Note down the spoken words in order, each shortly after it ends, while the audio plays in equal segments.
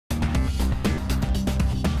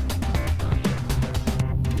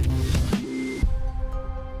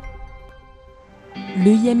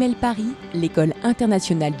L'EIML Paris, l'école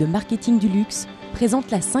internationale de marketing du luxe, présente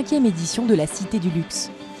la 5e édition de la Cité du Luxe.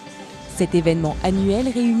 Cet événement annuel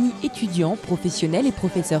réunit étudiants, professionnels et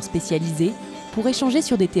professeurs spécialisés pour échanger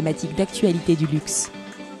sur des thématiques d'actualité du luxe.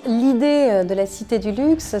 L'idée de la Cité du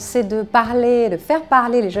Luxe, c'est de faire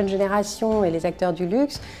parler les jeunes générations et les acteurs du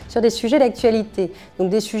luxe sur des sujets d'actualité. Donc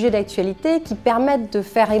des sujets d'actualité qui permettent de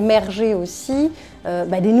faire émerger aussi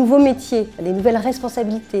des nouveaux métiers, des nouvelles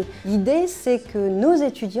responsabilités. L'idée, c'est que nos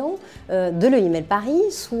étudiants de l'EIML Paris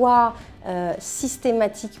soient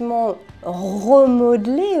systématiquement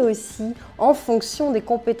remodelés aussi en fonction des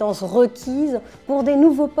compétences requises pour des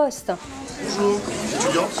nouveaux postes. Bonjour,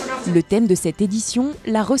 étudiants. Le thème de cette édition,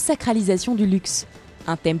 la resacralisation du luxe.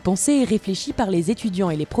 Un thème pensé et réfléchi par les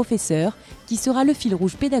étudiants et les professeurs qui sera le fil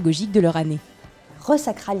rouge pédagogique de leur année.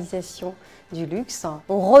 Resacralisation du luxe.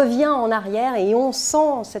 On revient en arrière et on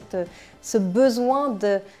sent ce besoin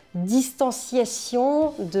de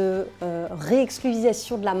distanciation, de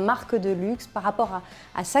réexclusivation de la marque de luxe par rapport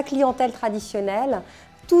à sa clientèle traditionnelle,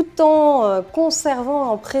 tout en conservant,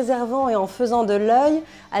 en préservant et en faisant de l'œil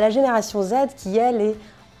à la génération Z qui, elle, est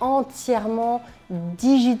entièrement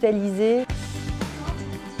digitalisée.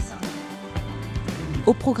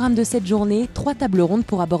 Au programme de cette journée, 3 tables rondes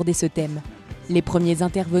pour aborder ce thème. Les premiers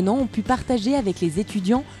intervenants ont pu partager avec les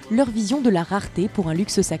étudiants leur vision de la rareté pour un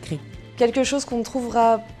luxe sacré. Quelque chose qu'on ne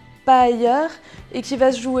trouvera pas ailleurs et qui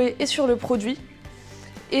va se jouer et sur le produit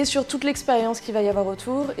et sur toute l'expérience qu'il va y avoir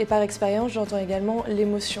autour. Et par expérience, j'entends également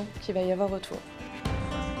l'émotion qu'il va y avoir autour.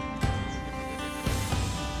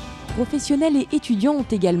 Professionnels et étudiants ont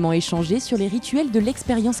également échangé sur les rituels de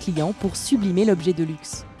l'expérience client pour sublimer l'objet de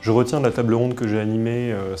luxe. Je retiens de la table ronde que j'ai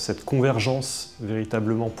animée cette convergence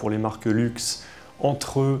véritablement pour les marques luxe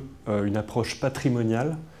entre une approche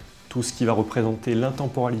patrimoniale, tout ce qui va représenter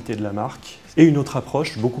l'intemporalité de la marque, et une autre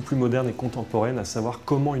approche beaucoup plus moderne et contemporaine, à savoir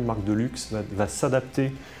comment une marque de luxe va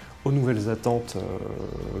s'adapter aux nouvelles attentes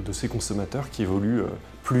de ses consommateurs qui évoluent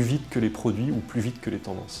plus vite que les produits ou plus vite que les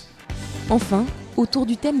tendances. Enfin, autour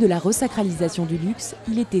du thème de la resacralisation du luxe,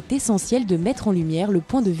 il était essentiel de mettre en lumière le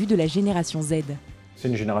point de vue de la génération Z. C'est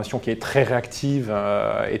une génération qui est très réactive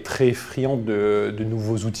et très friande de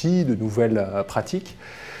nouveaux outils, de nouvelles pratiques.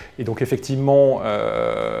 Et donc effectivement,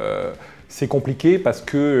 c'est compliqué parce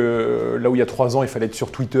que là où il y a 3 ans, il fallait être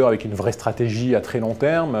sur Twitter avec une vraie stratégie à très long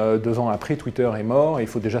terme, 2 ans après, Twitter est mort et il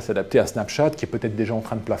faut déjà s'adapter à Snapchat qui est peut-être déjà en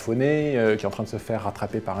train de plafonner, qui est en train de se faire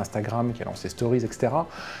rattraper par Instagram, qui a lancé Stories, etc.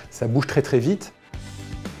 Ça bouge très très vite.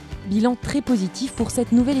 Bilan très positif pour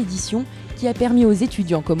cette nouvelle édition qui a permis aux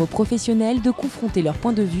étudiants comme aux professionnels de confronter leur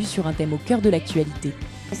point de vue sur un thème au cœur de l'actualité.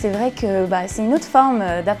 C'est vrai que c'est une autre forme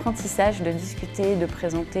d'apprentissage, de discuter, de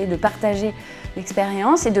présenter, de partager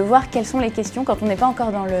l'expérience et de voir quelles sont les questions quand on n'est pas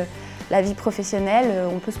encore dans la vie professionnelle,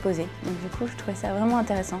 on peut se poser. Donc du coup, je trouvais ça vraiment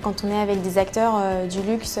intéressant. Quand on est avec des acteurs du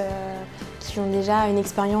luxe qui ont déjà une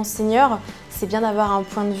expérience senior, c'est bien d'avoir un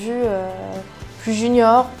point de vue plus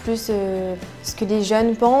junior, plus ce que les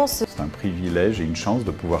jeunes pensent. C'est un privilège et une chance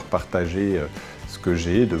de pouvoir partager ce que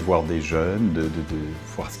j'ai, de voir des jeunes, de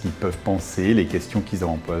voir ce qu'ils peuvent penser, les questions qu'ils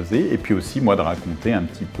ont posées, et puis aussi moi de raconter un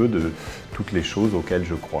petit peu de toutes les choses auxquelles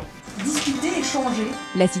je crois. Discuter, échanger.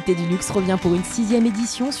 La Cité du Luxe revient pour une 6e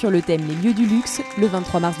édition sur le thème Les lieux du luxe le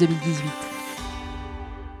 23 mars 2018.